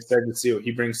 I'm really excited to see what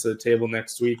he brings to the table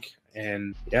next week.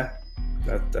 And yeah,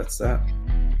 that's that.